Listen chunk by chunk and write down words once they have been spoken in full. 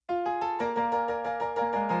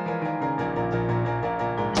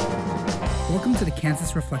Welcome to the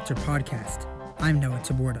Kansas Reflector podcast. I'm Noah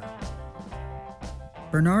Taborda.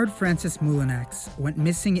 Bernard Francis Mullinax went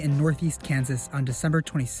missing in northeast Kansas on December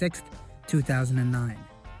 26, 2009.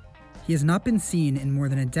 He has not been seen in more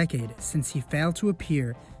than a decade since he failed to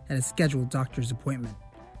appear at a scheduled doctor's appointment.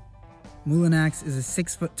 Mullinax is a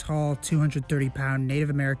 6-foot-tall, 230-pound Native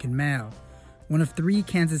American male, one of 3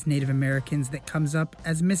 Kansas Native Americans that comes up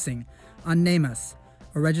as missing on NamUs,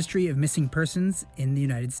 a registry of missing persons in the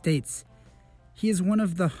United States. He is one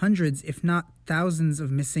of the hundreds, if not thousands, of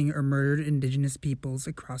missing or murdered Indigenous peoples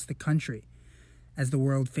across the country. As the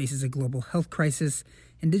world faces a global health crisis,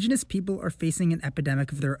 Indigenous people are facing an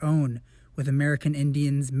epidemic of their own, with American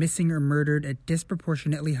Indians missing or murdered at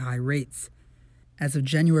disproportionately high rates. As of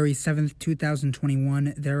January 7,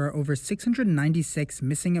 2021, there are over 696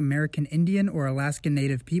 missing American Indian or Alaska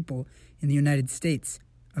Native people in the United States,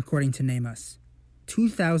 according to NamUs.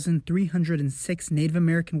 2,306 Native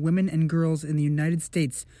American women and girls in the United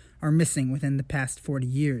States are missing within the past 40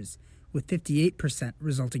 years, with 58%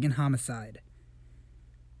 resulting in homicide.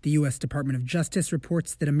 The U.S. Department of Justice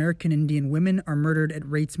reports that American Indian women are murdered at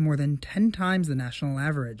rates more than 10 times the national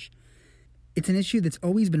average. It's an issue that's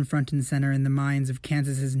always been front and center in the minds of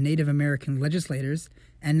Kansas's Native American legislators,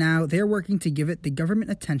 and now they're working to give it the government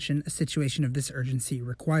attention a situation of this urgency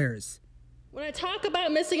requires. When I talk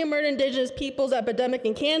about missing and murdered Indigenous peoples epidemic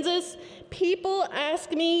in Kansas, people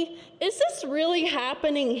ask me, is this really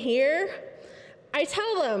happening here? I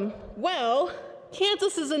tell them, well,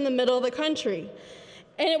 Kansas is in the middle of the country,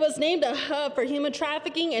 and it was named a hub for human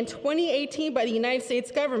trafficking in 2018 by the United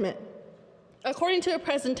States government. According to a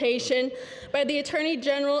presentation by the Attorney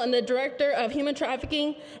General and the Director of Human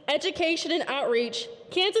Trafficking, Education and Outreach,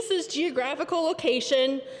 Kansas's geographical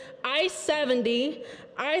location, I-70,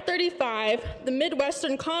 I-35, the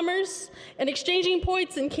Midwestern commerce, and exchanging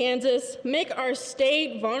points in Kansas make our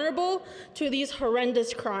state vulnerable to these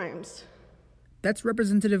horrendous crimes. That's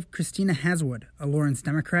Representative Christina Haswood, a Lawrence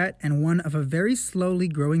Democrat and one of a very slowly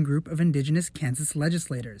growing group of Indigenous Kansas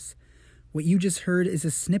legislators. What you just heard is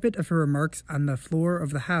a snippet of her remarks on the floor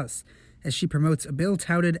of the House as she promotes a bill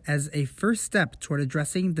touted as a first step toward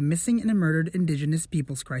addressing the missing and murdered Indigenous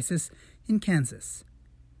peoples crisis in Kansas.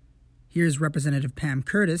 Here's Representative Pam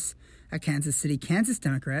Curtis, a Kansas City, Kansas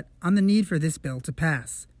Democrat, on the need for this bill to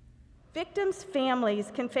pass. Victims'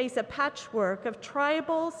 families can face a patchwork of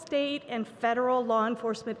tribal, state, and federal law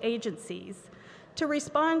enforcement agencies to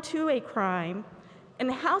respond to a crime,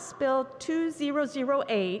 and House Bill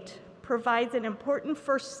 2008 provides an important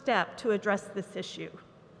first step to address this issue.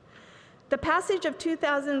 The passage of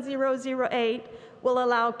 2008 will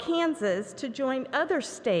allow Kansas to join other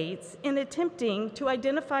states in attempting to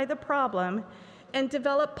identify the problem and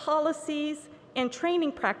develop policies and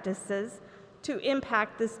training practices to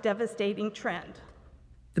impact this devastating trend.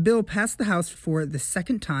 The bill passed the House for the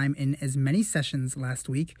second time in as many sessions last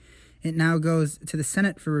week. It now goes to the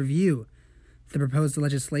Senate for review. The proposed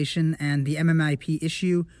legislation and the MMIP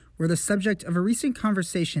issue were the subject of a recent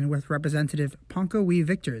conversation with Representative Ponca Wee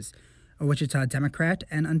Victors, a Wichita Democrat,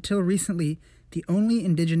 and until recently, the only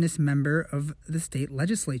Indigenous member of the state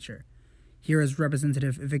legislature. Here is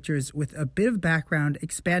Representative Victors with a bit of background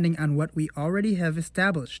expanding on what we already have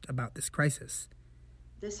established about this crisis.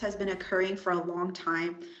 This has been occurring for a long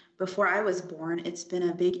time. Before I was born, it's been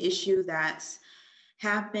a big issue that's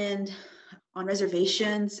happened on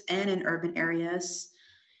reservations and in urban areas.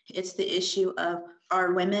 It's the issue of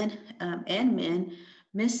our women and men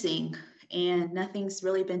missing, and nothing's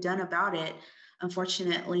really been done about it.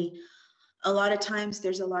 Unfortunately, a lot of times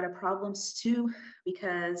there's a lot of problems too,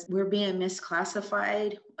 because we're being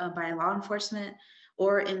misclassified by law enforcement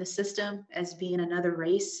or in the system as being another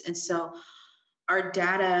race. And so our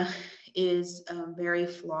data is very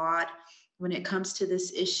flawed when it comes to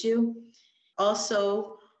this issue.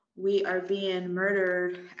 Also, we are being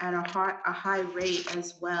murdered at a high rate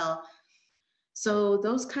as well. So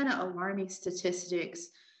those kind of alarming statistics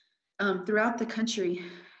throughout the country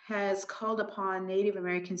has called upon Native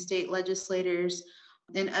American state legislators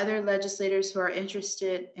and other legislators who are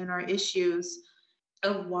interested in our issues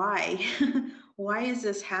of why. Why is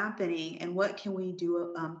this happening, and what can we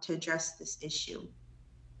do to address this issue?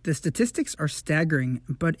 The statistics are staggering,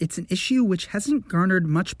 but it's an issue which hasn't garnered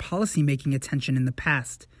much policymaking attention in the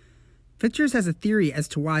past. Victors has a theory as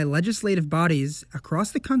to why legislative bodies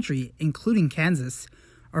across the country, including Kansas,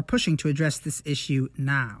 are pushing to address this issue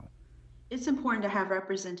now. It's important to have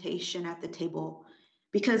representation at the table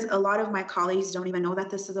because a lot of my colleagues don't even know that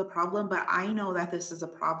this is a problem, but I know that this is a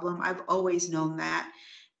problem. I've always known that.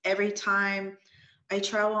 Every time I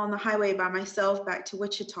travel on the highway by myself back to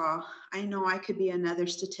Wichita, I know I could be another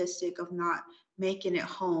statistic of not making it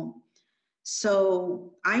home.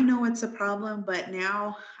 So I know it's a problem, but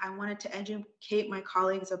now I wanted to educate my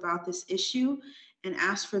colleagues about this issue and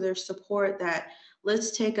ask for their support that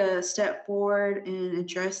let's take a step forward in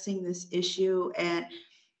addressing this issue, and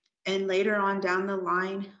later on down the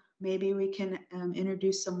line, maybe we can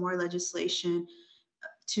introduce some more legislation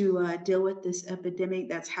to deal with this epidemic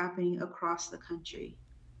that's happening across the country.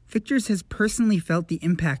 Victors has personally felt the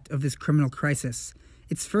impact of this criminal crisis.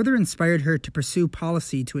 It's further inspired her to pursue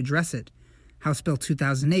policy to address it. House Bill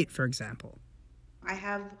 2008, for example. I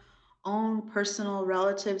have own personal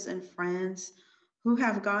relatives and friends who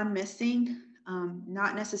have gone missing,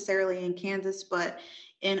 not necessarily in Kansas, but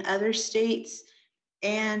in other states.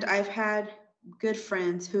 And I've had good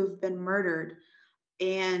friends who've been murdered.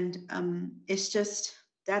 And it's just,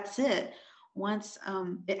 that's it. Once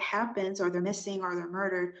it happens, or they're missing or they're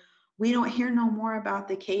murdered, we don't hear no more about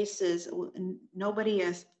the cases. Nobody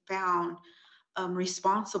is found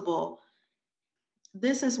responsible.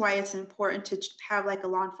 This is why it's important to have like a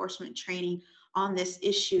law enforcement training on this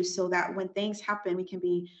issue, so that when things happen, we can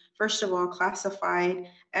be, first of all, classified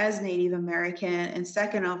as Native American, and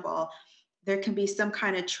second of all, there can be some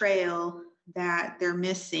kind of trail that they're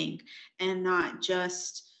missing, and not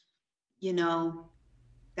just,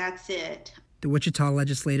 that's it. The Wichita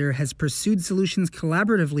legislator has pursued solutions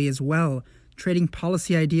collaboratively as well, trading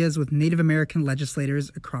policy ideas with Native American legislators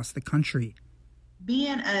across the country.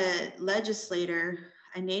 Being a legislator,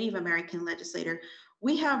 a Native American legislator,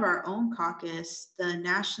 we have our own caucus, the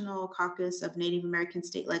National Caucus of Native American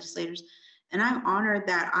State Legislators, and I'm honored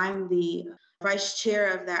that I'm the vice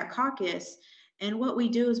chair of that caucus. And what we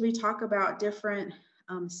do is we talk about different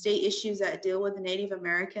state issues that deal with the Native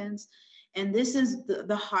Americans, and this is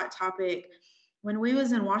the hot topic. When we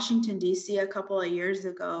was in Washington, D.C. a couple of years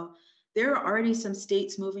ago, there are already some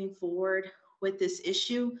states moving forward with this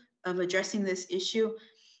issue of addressing this issue.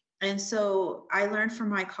 And so I learned from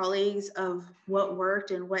my colleagues of what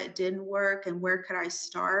worked and what didn't work and where could I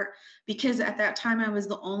start, because at that time I was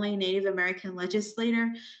the only Native American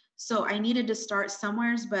legislator. So I needed to start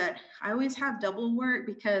somewhere, but I always have double work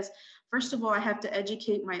because first of all, I have to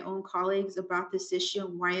educate my own colleagues about this issue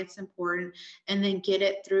and why it's important, and then get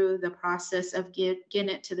it through the process of getting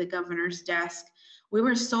it to the governor's desk. We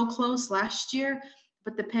were so close last year,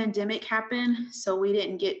 but the pandemic happened, so we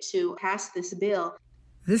didn't get to pass this bill.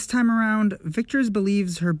 This time around, Victors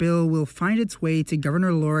believes her bill will find its way to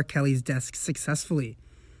Governor Laura Kelly's desk successfully.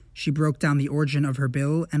 She broke down the origin of her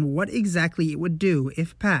bill and what exactly it would do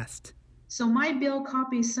if passed. So my bill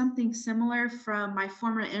copies something similar from my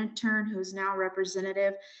former intern, who's now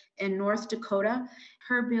representative in North Dakota.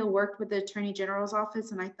 Her bill worked with the Attorney General's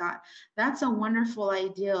office, and I thought, that's a wonderful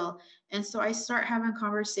idea. And so I start having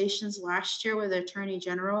conversations last year with the Attorney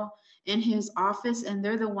General in his office, and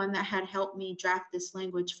they're the one that had helped me draft this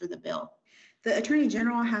language for the bill. The Attorney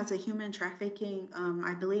General has a human trafficking,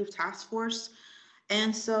 I believe, task force.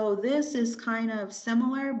 And so this is kind of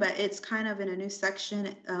similar, but it's kind of in a new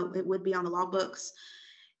section. It would be on the law books.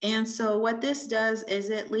 And so what this does is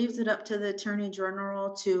it leaves it up to the Attorney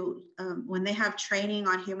General to, when they have training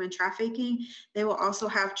on human trafficking, they will also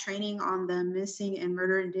have training on the missing and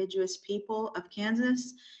murdered Indigenous people of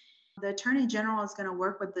Kansas. The Attorney General is going to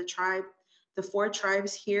work with the 4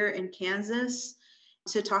 tribes here in Kansas,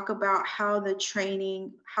 to talk about how the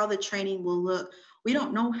training will look. We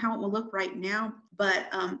don't know how it will look right now, but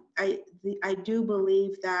I do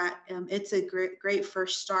believe that it's a great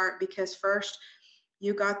first start, because first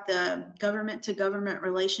you got the government to government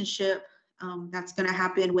relationship that's going to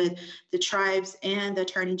happen with the tribes and the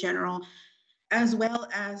Attorney General, as well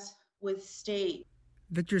as with state.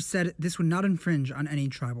 Victors said this would not infringe on any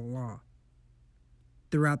tribal law.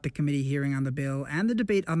 Throughout the committee hearing on the bill and the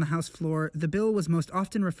debate on the House floor, the bill was most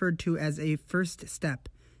often referred to as a first step,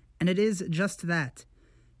 and it is just that.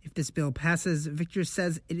 If this bill passes, Victors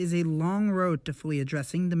says it is a long road to fully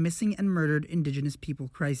addressing the missing and murdered Indigenous people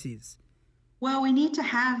crises. Well, we need to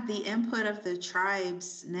have the input of the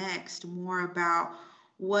tribes next, more about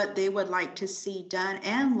what they would like to see done,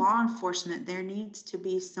 and law enforcement. There needs to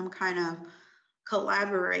be some kind of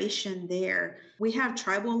collaboration there. We have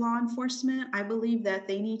tribal law enforcement. I believe that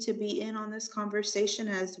they need to be in on this conversation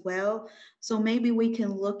as well. So maybe we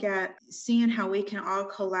can look at seeing how we can all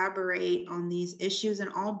collaborate on these issues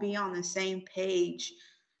and all be on the same page.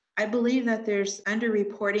 I believe that there's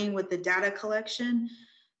underreporting with the data collection.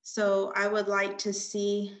 So I would like to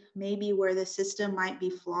see maybe where the system might be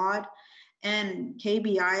flawed. And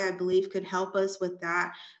KBI, I believe, could help us with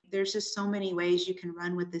that. There's just so many ways you can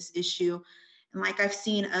run with this issue. And like I've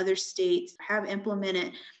seen other states have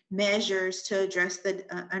implemented measures to address the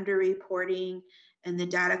underreporting and the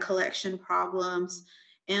data collection problems.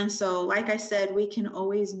 And so, like I said, we can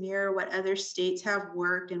always mirror what other states have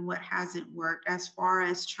worked and what hasn't worked as far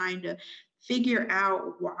as trying to figure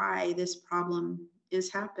out why this problem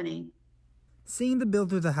is happening. Seeing the bill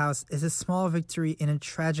through the House is a small victory in a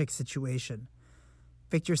tragic situation.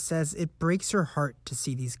 Victor says it breaks her heart to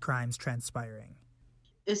see these crimes transpiring.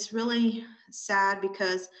 It's really sad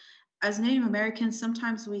because as Native Americans,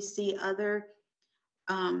 sometimes we see other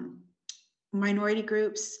minority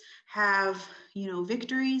groups have,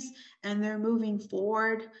 victories and they're moving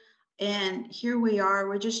forward. And here we are,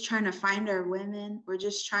 we're just trying to find our women. We're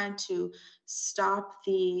just trying to stop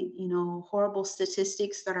the, horrible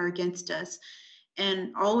statistics that are against us.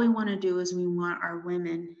 And all we want to do is we want our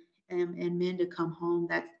women and men to come home.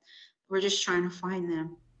 That we're just trying to find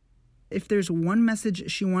them. If there's one message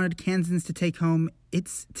she wanted Kansans to take home,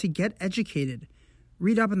 it's to get educated,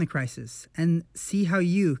 read up on the crisis, and see how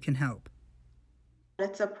you can help.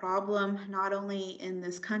 It's a problem not only in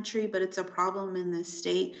this country, but it's a problem in this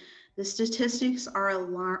state. The statistics are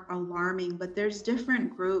alarming, but there's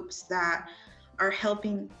different groups that are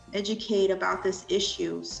helping educate about this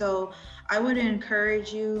issue. So I would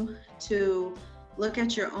encourage you to look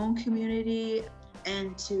at your own community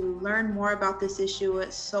and to learn more about this issue.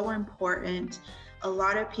 It's so important. A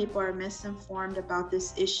lot of people are misinformed about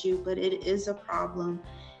this issue, but it is a problem.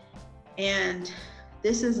 And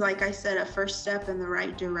this is, like I said, a first step in the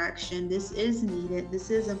right direction. This is needed. This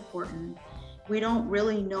is important. We don't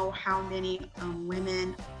really know how many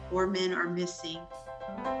women or men are missing.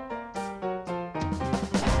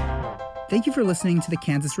 Thank you for listening to the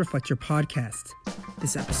Kansas Reflector podcast.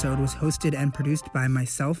 This episode was hosted and produced by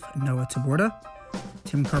myself, Noah Taborda.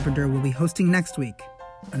 Tim Carpenter will be hosting next week.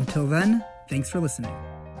 Until then, thanks for listening.